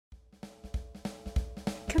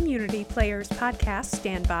Community Players Podcast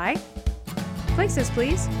standby. Places,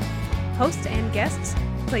 please. Hosts and guests,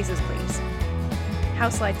 places, please.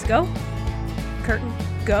 House lights, go. Curtain,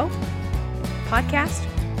 go. Podcast,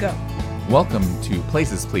 go. Welcome to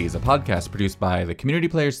Places, Please, a podcast produced by the Community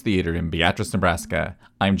Players Theater in Beatrice, Nebraska.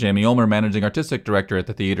 I'm Jamie Ulmer, Managing Artistic Director at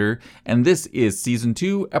the theater, and this is Season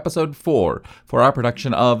 2, Episode 4, for our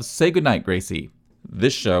production of Say Goodnight, Gracie.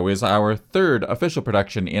 This show is our third official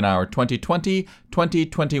production in our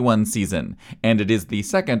 2020-2021 season, and it is the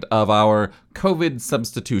second of our COVID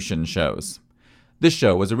substitution shows. This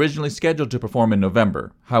show was originally scheduled to perform in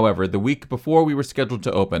November. However, the week before we were scheduled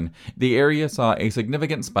to open, the area saw a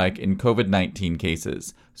significant spike in COVID-19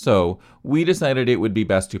 cases. So, we decided it would be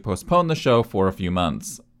best to postpone the show for a few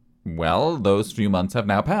months. Well, those few months have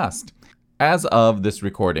now passed. As of this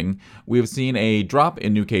recording, we have seen a drop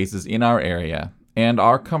in new cases in our area, and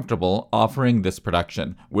are comfortable offering this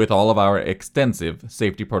production with all of our extensive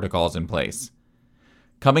safety protocols in place.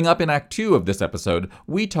 Coming up in Act 2 of this episode,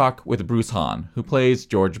 we talk with Bruce Hahn, who plays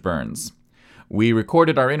George Burns. We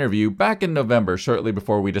recorded our interview back in November, shortly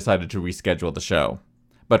before we decided to reschedule the show.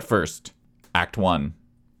 But first, Act 1.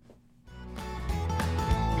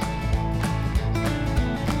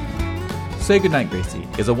 Say Goodnight, Gracie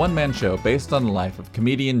is a one-man show based on the life of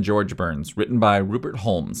comedian George Burns, written by Rupert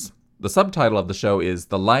Holmes. The subtitle of the show is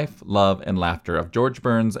The Life, Love, and Laughter of George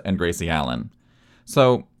Burns and Gracie Allen.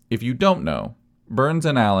 So, if you don't know, Burns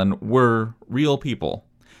and Allen were real people,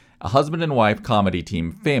 a husband and wife comedy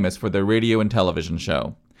team famous for their radio and television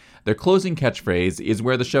show. Their closing catchphrase is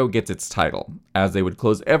where the show gets its title. As they would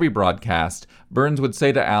close every broadcast, Burns would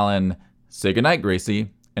say to Allen, "Say goodnight, Gracie,"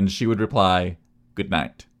 and she would reply, "Good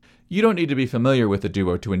night." You don't need to be familiar with the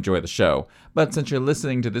duo to enjoy the show, but since you're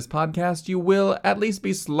listening to this podcast, you will at least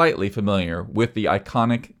be slightly familiar with the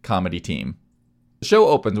iconic comedy team. The show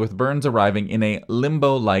opens with Burns arriving in a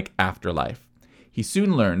limbo-like afterlife. He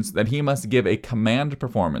soon learns that he must give a command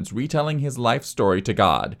performance retelling his life story to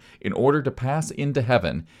God in order to pass into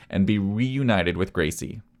heaven and be reunited with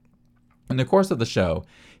Gracie. In the course of the show,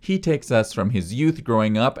 he takes us from his youth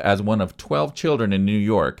growing up as one of 12 children in New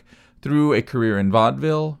York through a career in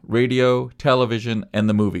vaudeville, radio, television, and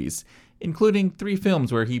the movies, including 3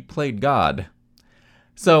 films where he played God.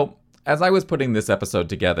 So, as I was putting this episode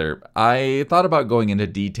together, I thought about going into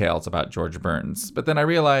details about George Burns, but then I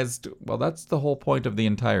realized, well, that's the whole point of the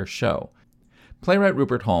entire show. Playwright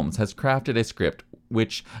Rupert Holmes has crafted a script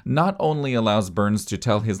which not only allows Burns to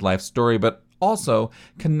tell his life story, but also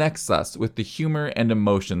connects us with the humor and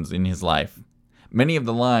emotions in his life. Many of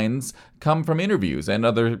the lines come from interviews and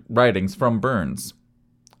other writings from Burns.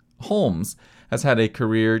 Holmes has had a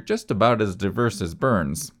career just about as diverse as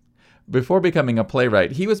Burns. Before becoming a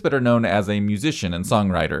playwright, he was better known as a musician and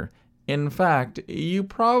songwriter. In fact, you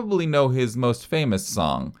probably know his most famous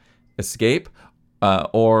song, Escape,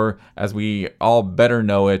 or as we all better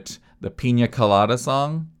know it, the Pina Colada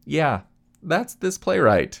song. Yeah, that's this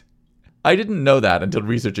playwright. I didn't know that until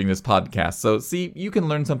researching this podcast, so see, you can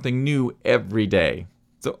learn something new every day.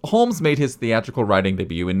 So Holmes made his theatrical writing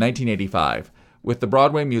debut in 1985 with the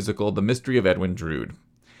Broadway musical The Mystery of Edwin Drood,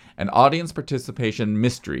 an audience participation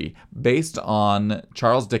mystery based on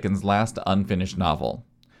Charles Dickens' last unfinished novel.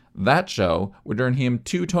 That show would earn him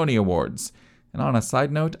 2 Tony Awards, and on a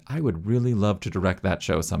side note, I would really love to direct that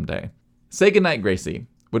show someday. Say Goodnight, Gracie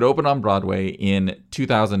would open on Broadway in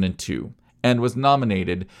 2002, and was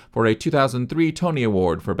nominated for a 2003 Tony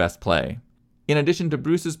Award for Best Play. In addition to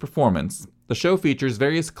Bruce's performance, the show features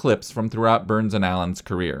various clips from throughout Burns and Allen's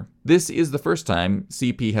career. This is the first time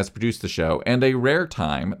CP has produced the show, and a rare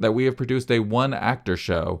time that we have produced a one-actor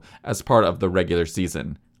show as part of the regular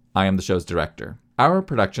season. I am the show's director. Our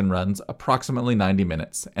production runs approximately 90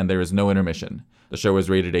 minutes, and there is no intermission. The show is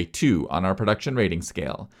rated a 2 on our production rating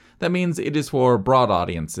scale. That means it is for broad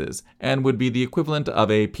audiences, and would be the equivalent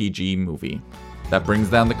of a PG movie. That brings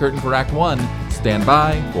down the curtain for Act 1. Stand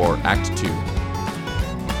by for Act 2.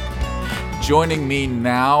 Joining me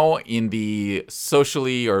now in the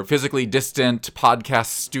socially or physically distant podcast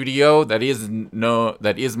studio that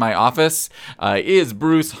is my office is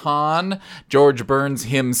Bruce Hahn, George Burns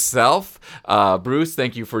himself. Bruce,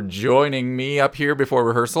 thank you for joining me up here before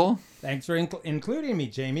rehearsal. Thanks for including me,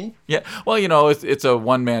 Jamie. Yeah, well, you know, it's a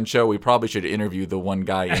one-man show. We probably should interview the one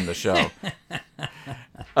guy in the show.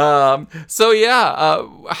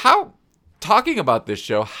 Talking about this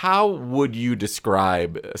show, how would you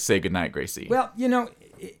describe Say Goodnight, Gracie? Well, you know,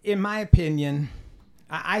 in my opinion,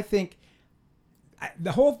 I think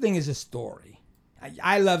the whole thing is a story.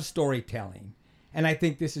 I love storytelling, and I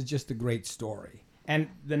think this is just a great story. And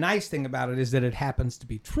the nice thing about it is that it happens to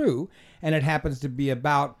be true, and it happens to be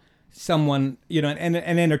about someone, an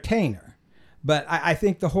entertainer. But I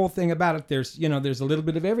think the whole thing about it, there's a little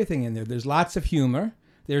bit of everything in there. There's lots of humor.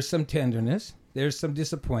 There's some tenderness. There's some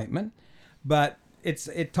disappointment. But it's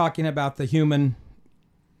talking about the human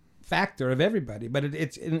factor of everybody. But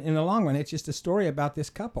it's in the long run, it's just a story about this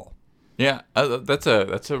couple. Yeah, that's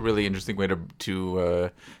a really interesting way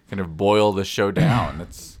to kind of boil the show down.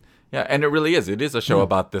 Yeah, and it really is. It is a show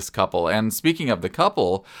about this couple. And speaking of the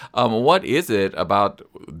couple, what is it about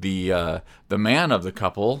the man of the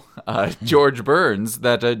couple, George Burns,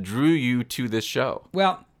 that drew you to this show?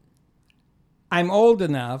 Well, I'm old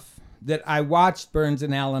enough that I watched Burns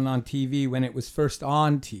and Allen on TV when it was first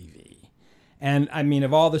on TV. And I mean,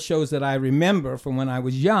 of all the shows that I remember from when I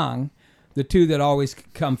was young, the two that always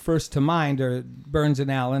come first to mind are Burns and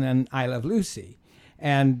Allen and I Love Lucy.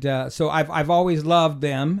 And so I've always loved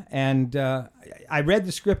them. And I read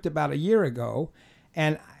the script about a year ago.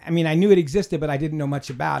 And I mean, I knew it existed, but I didn't know much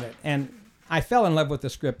about it. And I fell in love with the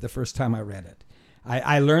script the first time I read it.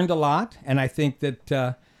 I learned a lot. And I think that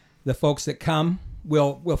the folks that come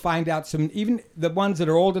will find out some, even the ones that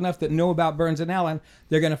are old enough that know about Burns and Allen,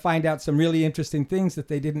 they're going to find out some really interesting things that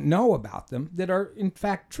they didn't know about them that are in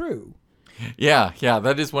fact true. Yeah,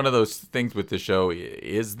 that is one of those things with the show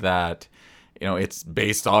is that, it's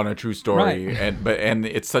based on a true story, right. and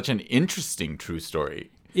it's such an interesting true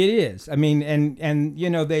story. It is. I mean, and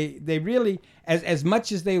they really, as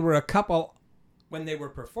much as they were a couple when they were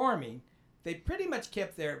performing, they pretty much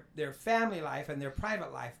kept their family life and their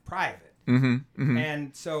private life private. Mm-hmm, mm-hmm.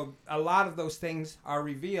 And so a lot of those things are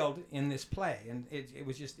revealed in this play, and it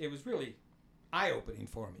was really eye-opening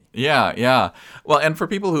for me. Yeah. Well, and for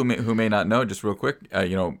people who may not know, just real quick,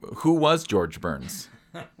 who was George Burns?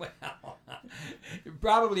 Well,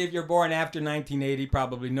 probably if you're born after 1980,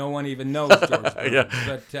 probably no one even knows George Burns. Yeah.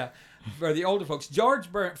 But for the older folks,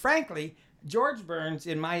 George Burns,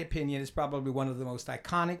 in my opinion, is probably one of the most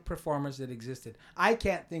iconic performers that existed. I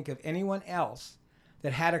can't think of anyone else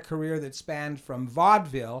that had a career that spanned from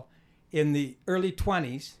vaudeville in the early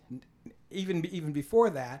 20s, even before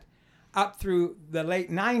that, up through the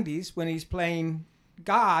late 90s when he's playing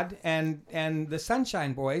God and the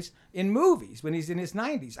Sunshine Boys in movies when he's in his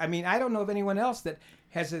 90s. I mean, I don't know of anyone else that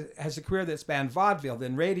has a career that spanned vaudeville,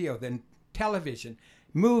 then radio, then television,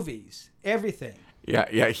 movies, everything.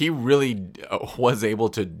 Yeah, he really was able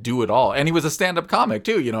to do it all. And he was a stand-up comic,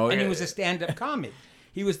 too, And he was a stand-up comic.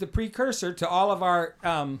 He was the precursor to all of our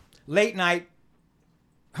late-night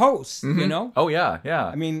hosts, Mm-hmm. Oh, yeah.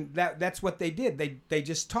 I mean, that's what they did. They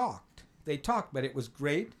just talked. They talked, but it was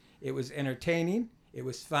great. It was entertaining. It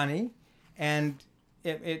was funny. And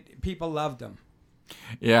people loved them.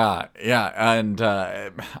 Yeah. And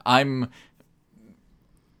I'm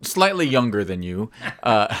slightly younger than you.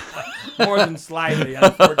 More than slightly,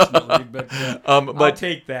 unfortunately, but I'll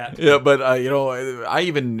take that. Yeah, but I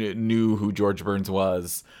even knew who George Burns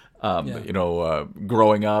was,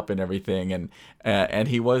 growing up and everything, and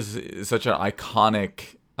he was such an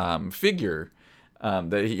iconic figure.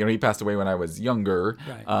 That he passed away when I was younger,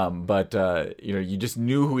 right. But you just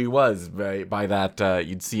knew who he was by that.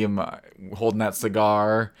 You'd see him holding that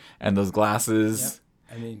cigar and those glasses.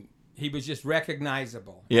 Yep. I mean, he was just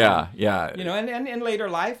recognizable. Yeah. And in later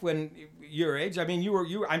life, when your age, I mean, you were.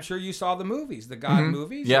 I'm sure you saw the movies, the God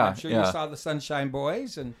movies. Yeah, I'm sure you saw the Sunshine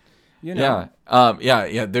Boys, and Yeah.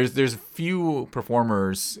 There's few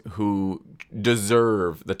performers who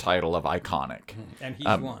deserve the title of iconic, and he's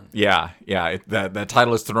one. Yeah. That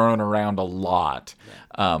title is thrown around a lot,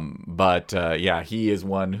 but he is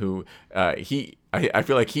one who I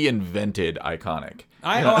feel like he invented iconic.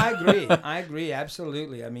 I agree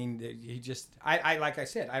absolutely. I mean, he just I like I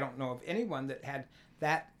said, I don't know of anyone that had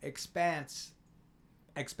that expansive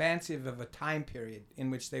of a time period in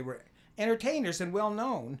which they were entertainers and well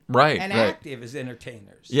known, and active as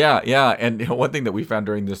entertainers. Yeah, and one thing that we found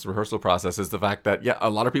during this rehearsal process is the fact that a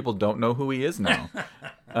lot of people don't know who he is now.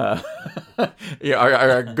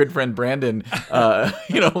 Our good friend Brandon,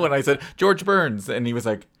 when I said George Burns, and he was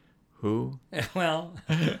like, who? Well,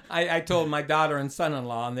 I told my daughter and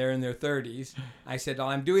son-in-law, and they're in their 30s, I said,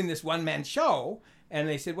 I'm doing this one-man show, and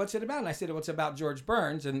they said, what's it about? And I said, well, it's about George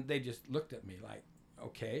Burns, and they just looked at me like,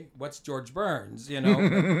 okay, what's George Burns,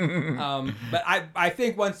 But I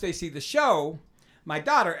think once they see the show, my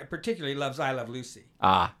daughter particularly loves I Love Lucy.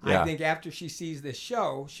 Yeah. I think after she sees this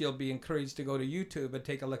show, she'll be encouraged to go to YouTube and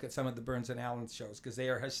take a look at some of the Burns and Allen shows because they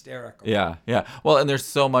are hysterical. Yeah. Well, and there's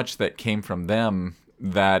so much that came from them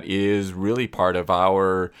that is really part of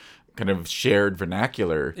our kind of shared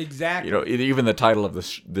vernacular. Exactly. Even the title of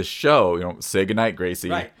this show, Say Goodnight, Gracie.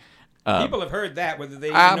 Right. People have heard that, whether they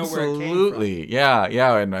even know where it came from. Absolutely,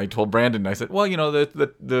 yeah. And I told Brandon, I said, well,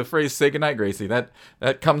 the phrase "say goodnight, Gracie," that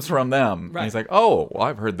comes from them. Right. And he's like, oh, well,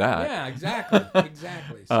 I've heard that. Yeah,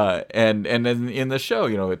 exactly. So, And then in the show,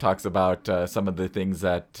 it talks about some of the things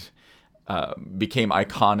that became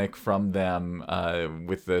iconic from them,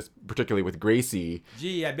 particularly with Gracie.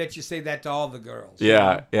 gee, I bet you say that to all the girls.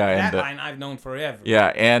 Yeah. That line I've known forever.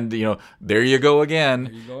 Yeah, and there you go again.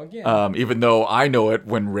 There you go again. Even though I know it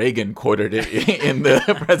when Reagan quoted it in the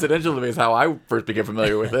presidential debates, how I first became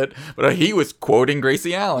familiar with it, but he was quoting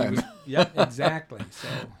Gracie Allen. Yep, exactly. So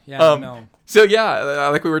no. So yeah,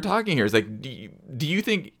 like we were talking here, it's like, do you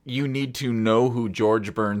think you need to know who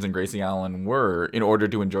George Burns and Gracie Allen were in order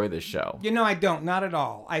to enjoy this show? I don't. Not at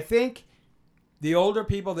all. I think the older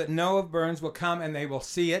people that know of Burns will come and they will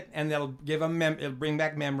see it, and they'll give them it'll bring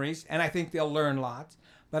back memories, and I think they'll learn lots.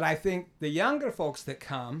 But I think the younger folks that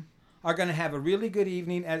come are going to have a really good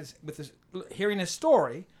evening hearing a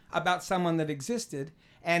story about someone that existed,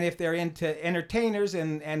 and if they're into entertainers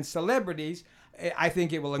and celebrities, I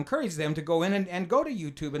think it will encourage them to go in and go to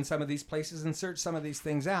YouTube and some of these places and search some of these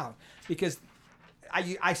things out, because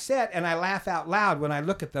I sit and I laugh out loud when I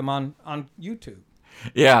look at them on YouTube.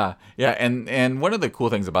 Yeah, and one of the cool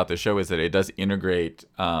things about this show is that it does integrate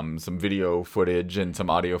some video footage and some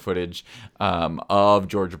audio footage of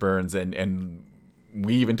George Burns, and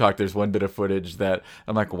we even talked. There's one bit of footage that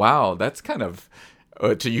I'm like, wow, that's kind of.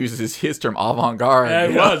 To use his term, avant-garde. Yeah,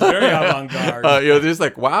 it was very avant-garde. Just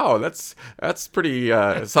like, wow, that's pretty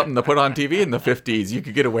something to put on TV in the 50s. You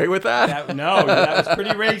could get away with that? That was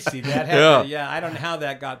pretty racy. I don't know how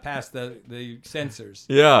that got past the censors.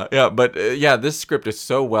 Yeah, but this script is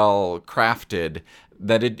so well crafted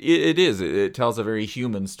that it tells a very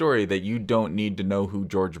human story that you don't need to know who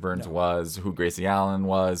George Burns was, who Gracie Allen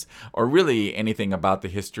was, or really anything about the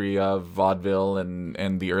history of vaudeville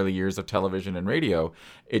and the early years of television and radio.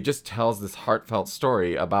 It just tells this heartfelt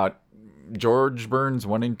story about George Burns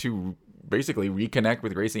wanting to basically reconnect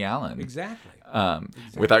with Gracie Allen. Exactly.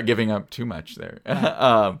 Without giving up too much there.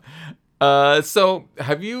 So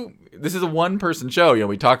have you... This is a one-person show.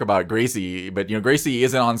 We talk about Gracie, but Gracie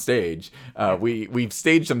isn't on stage. We've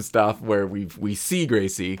staged some stuff where we see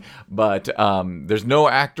Gracie, but there's no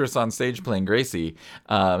actress on stage playing Gracie.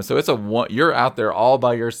 So you're out there all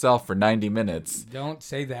by yourself for 90 minutes. Don't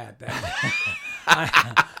say that.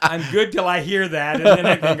 I'm good till I hear that, and then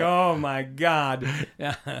I think, oh my God.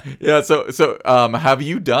 Yeah. So have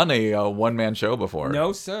you done a one-man show before?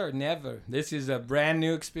 No, sir, never. This is a brand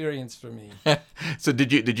new experience for me. So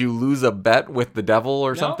did you lose a bet with the devil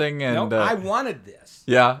or something? And I wanted this.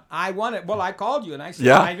 Yeah. Well, I called you and I said,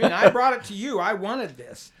 yeah. I brought it to you. I wanted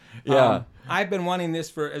this. Yeah. I've been wanting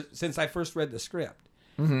this since I first read the script.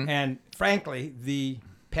 Mm-hmm. And frankly, the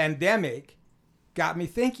pandemic got me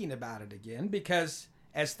thinking about it again, because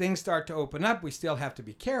as things start to open up, we still have to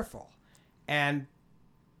be careful. And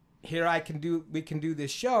here we can do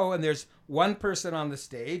this show, and there's one person on the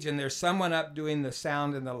stage, and there's someone up doing the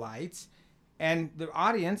sound and the lights, and the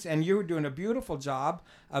audience, and you were doing a beautiful job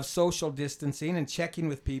of social distancing and checking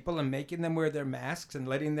with people and making them wear their masks and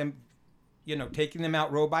letting them, taking them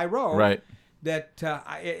out row by row. Right. That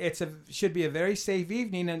should be a very safe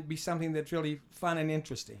evening and be something that's really fun and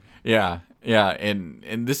interesting. Yeah,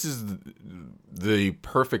 and this is the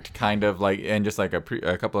perfect kind of and just like a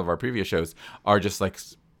couple of our previous shows are just like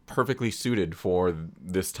perfectly suited for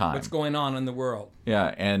this time. What's going on in the world.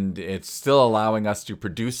 Yeah, and it's still allowing us to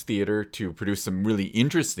produce theater, to produce some really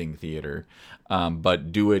interesting theater,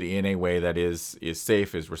 but do it in a way that is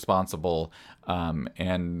safe, is responsible.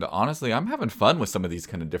 And honestly, I'm having fun with some of these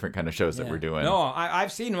different kind of shows that we're doing. No,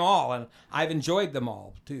 I've seen them all, and I've enjoyed them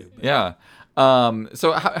all too. But. Yeah.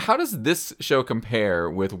 So how does this show compare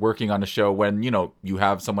with working on a show when you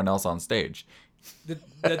have someone else on stage?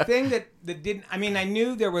 The thing that didn't, I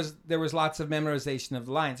knew there was lots of memorization of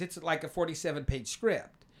the lines. It's like a 47-page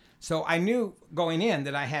script, so I knew going in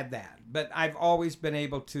that I had that. But I've always been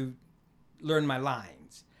able to learn my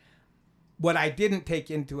lines. What I didn't take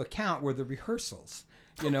into account were the rehearsals.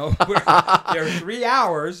 Where there are 3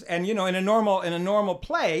 hours, and in a normal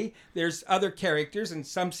play, there's other characters, and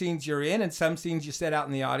some scenes you're in, and some scenes you sit out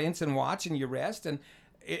in the audience and watch, and you rest. And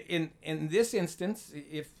in this instance,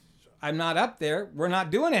 if I'm not up there, we're not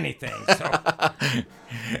doing anything.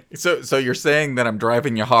 So you're saying that I'm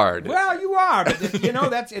driving you hard. Well, you are, but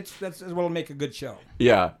that's what'll make a good show.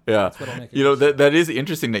 Yeah. That's what'll make a good show. That is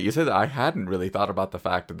interesting that you said that. I hadn't really thought about the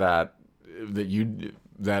fact that you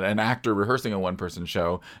that an actor rehearsing a one-person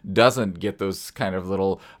show doesn't get those kind of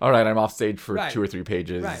little, all right, I'm off stage for 2 or 3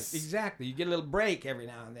 pages. Right, exactly. You get a little break every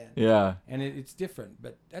now and then. Yeah. And it's different,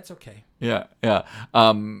 but that's okay. Yeah, yeah.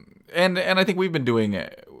 And I think we've been doing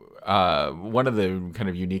one of the kind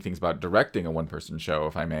of unique things about directing a one-person show,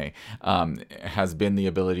 if I may, has been the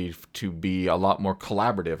ability to be a lot more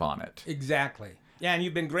collaborative on it. Exactly. Yeah, and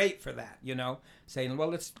you've been great for that, saying, well,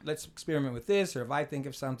 let's experiment with this, or if I think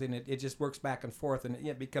of something, it just works back and forth, and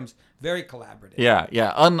it becomes very collaborative. Yeah,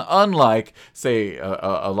 yeah. Unlike, say,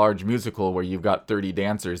 a large musical where you've got 30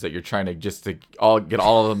 dancers that you're trying to get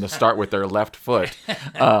all of them to start with their left foot.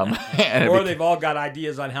 Or they've all got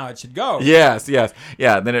ideas on how it should go. Yes.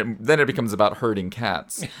 Yeah, then it becomes about herding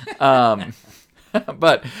cats.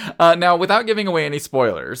 But now, without giving away any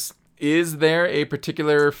spoilers, is there a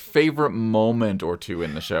particular favorite moment or two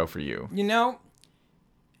in the show for you? You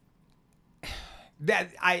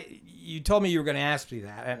told me you were going to ask me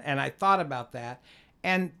that, and I thought about that,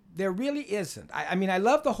 and there really isn't. I mean, I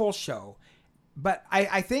love the whole show, but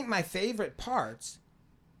I think my favorite parts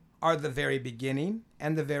are the very beginning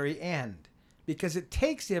and the very end, because it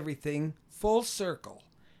takes everything full circle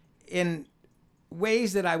in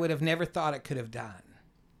ways that I would have never thought it could have done.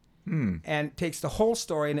 And takes the whole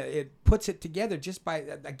story and it puts it together just by,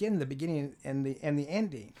 again, the beginning and the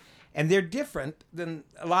ending. And they're different than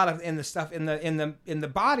a lot of in the stuff in the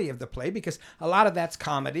body of the play, because a lot of that's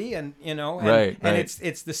comedy and right.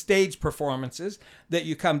 It's the stage performances that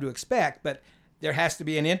you come to expect, but there has to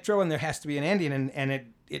be an intro and there has to be an ending, and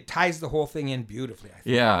it ties the whole thing in beautifully, I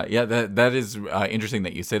think. Yeah, that is interesting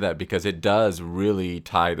that you say that, because it does really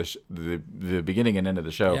tie the beginning and end of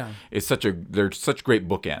the show. Yeah. They're such great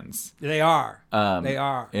bookends. They are. They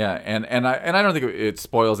are. Yeah, and I don't think it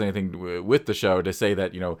spoils anything with the show to say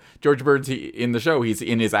that George Burns, in the show, he's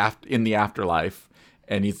in the afterlife.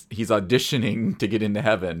 And he's auditioning to get into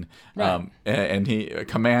heaven, right. And he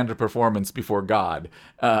command a performance before God,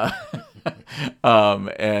 and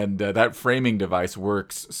that framing device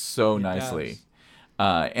works so nicely.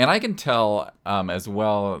 And I can tell, as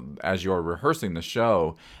well as you're rehearsing the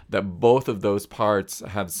show, that both of those parts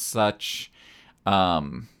have such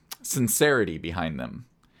sincerity behind them.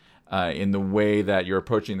 In the way that you're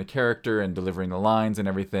approaching the character and delivering the lines and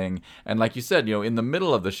everything. And like you said, in the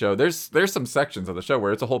middle of the show, there's some sections of the show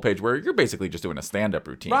where it's a whole page where you're basically just doing a stand-up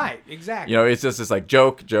routine. Right, exactly. It's just this like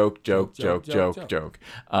joke. And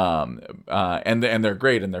they're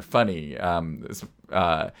great and they're funny.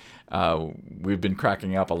 We've been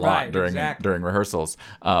cracking up a lot during rehearsals.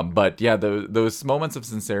 But yeah, those moments of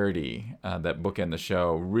sincerity that bookend the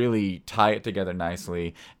show really tie it together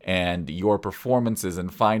nicely, and your performances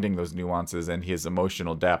and finding those nuances and his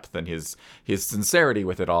emotional depth and his sincerity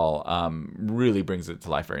with it all really brings it to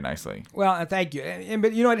life very nicely. Well, thank you.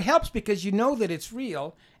 But it helps because you know that it's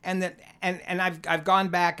real, and that and I've gone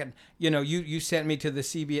back and you sent me to the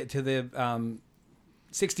CBS to the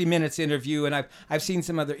 60 Minutes interview, and I've seen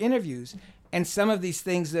some other interviews, and some of these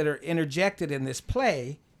things that are interjected in this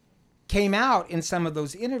play came out in some of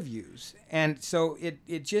those interviews, and so it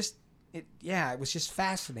was just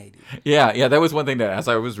fascinating. Yeah, that was one thing that, as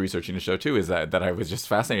I was researching the show too, is that I was just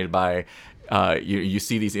fascinated by. You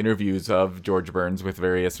see these interviews of George Burns with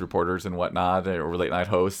various reporters and whatnot, or late night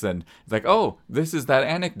hosts, and it's like, oh, this is that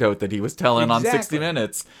anecdote that he was telling on 60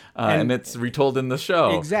 Minutes, and it's retold in the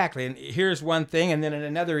show. Exactly, and here's one thing, and then in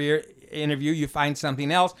another interview you find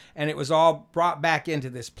something else, and it was all brought back into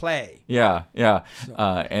this play. Yeah, so.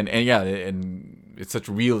 And it's such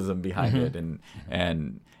realism behind it,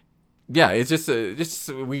 and. Yeah, it's just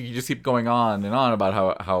we just keep going on and on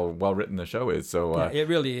about how well written the show is. So it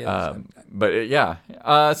really is.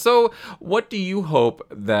 So what do you hope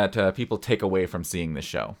that people take away from seeing this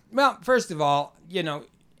show? Well, first of all, in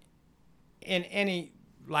any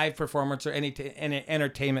live performance or any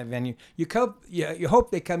entertainment venue, you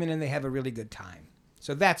hope they come in and they have a really good time.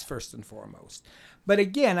 So that's first and foremost. But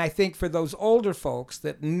again, I think for those older folks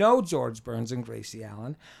that know George Burns and Gracie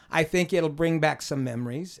Allen, I think it'll bring back some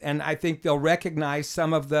memories, and I think they'll recognize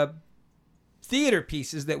some of the theater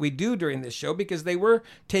pieces that we do during this show because they were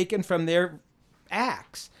taken from their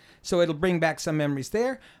acts. So it'll bring back some memories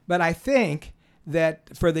there. But I think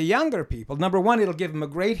that for the younger people, number one, it'll give them a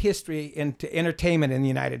great history into entertainment in the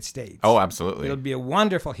United States. Oh, absolutely. It'll be a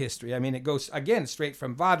wonderful history. I mean, it goes, again, straight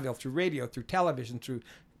from vaudeville through radio, through television, through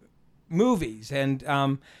movies,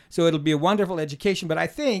 and so it'll be a wonderful education. But I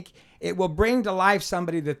think it will bring to life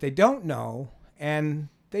somebody that they don't know, and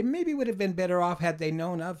they maybe would have been better off had they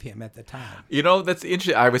known of him at the time. That's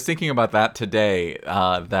interesting. I was thinking about that today,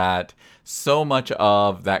 that so much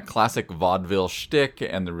of that classic vaudeville shtick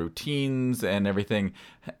and the routines and everything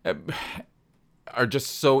are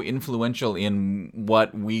just so influential in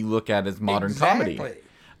what we look at as modern comedy.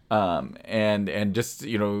 And just,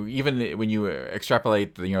 even when you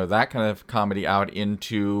extrapolate, that kind of comedy out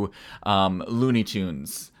into Looney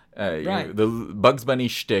Tunes. Right. The Bugs Bunny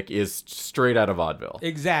shtick is straight out of vaudeville.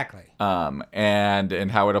 Exactly.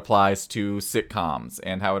 And how it applies to sitcoms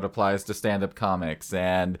and how it applies to stand-up comics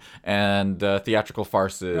and theatrical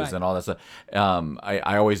farces Right. and all that stuff.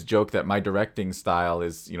 I always joke that my directing style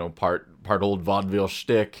is, part old vaudeville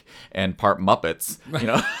shtick and part Muppets,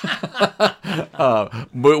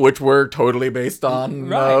 which were totally based on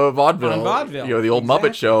Right. vaudeville. On vaudeville. The old Exactly.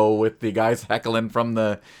 Muppet Show with the guys heckling from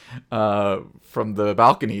the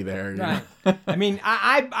balcony there. Right. I mean,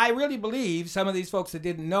 I really believe some of these folks that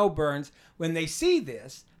didn't know Burns, when they see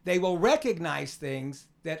this, they will recognize things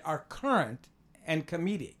that are current and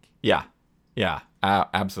comedic. Yeah.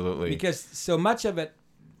 Absolutely. Because so much of it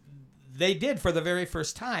they did for the very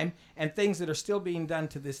first time, and things that are still being done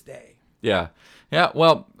to this day. Yeah.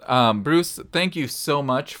 Well, Bruce, thank you so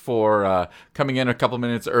much for coming in a couple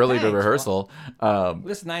minutes early to rehearsal.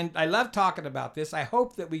 Listen, I love talking about this. I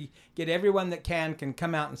hope that we get everyone that can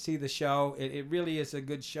come out and see the show. It really is a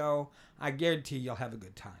good show. I guarantee you'll have a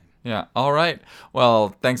good time. Yeah. All right.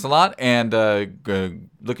 Well, thanks a lot. And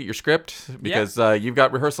look at your script because you've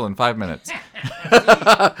got rehearsal in 5 minutes.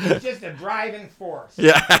 It's just a driving force.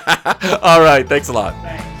 Yeah. All right. Thanks a lot.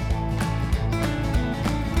 Thanks.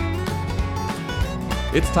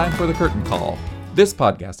 It's time for the Curtain Call. This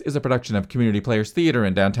podcast is a production of Community Players Theater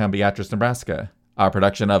in downtown Beatrice, Nebraska. Our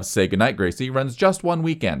production of Say Goodnight, Gracie runs just one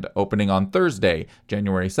weekend, opening on Thursday,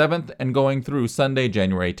 January 7th, and going through Sunday,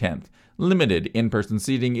 January 10th. Limited in-person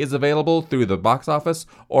seating is available through the box office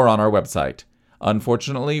or on our website.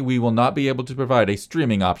 Unfortunately, we will not be able to provide a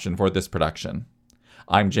streaming option for this production.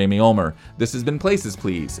 I'm Jamie Ulmer. This has been Places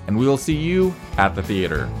Please, and we will see you at the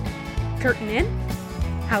theater. Curtain in,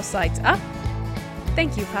 house lights up.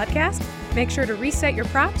 Thank you, podcast. Make sure to reset your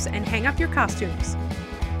props and hang up your costumes.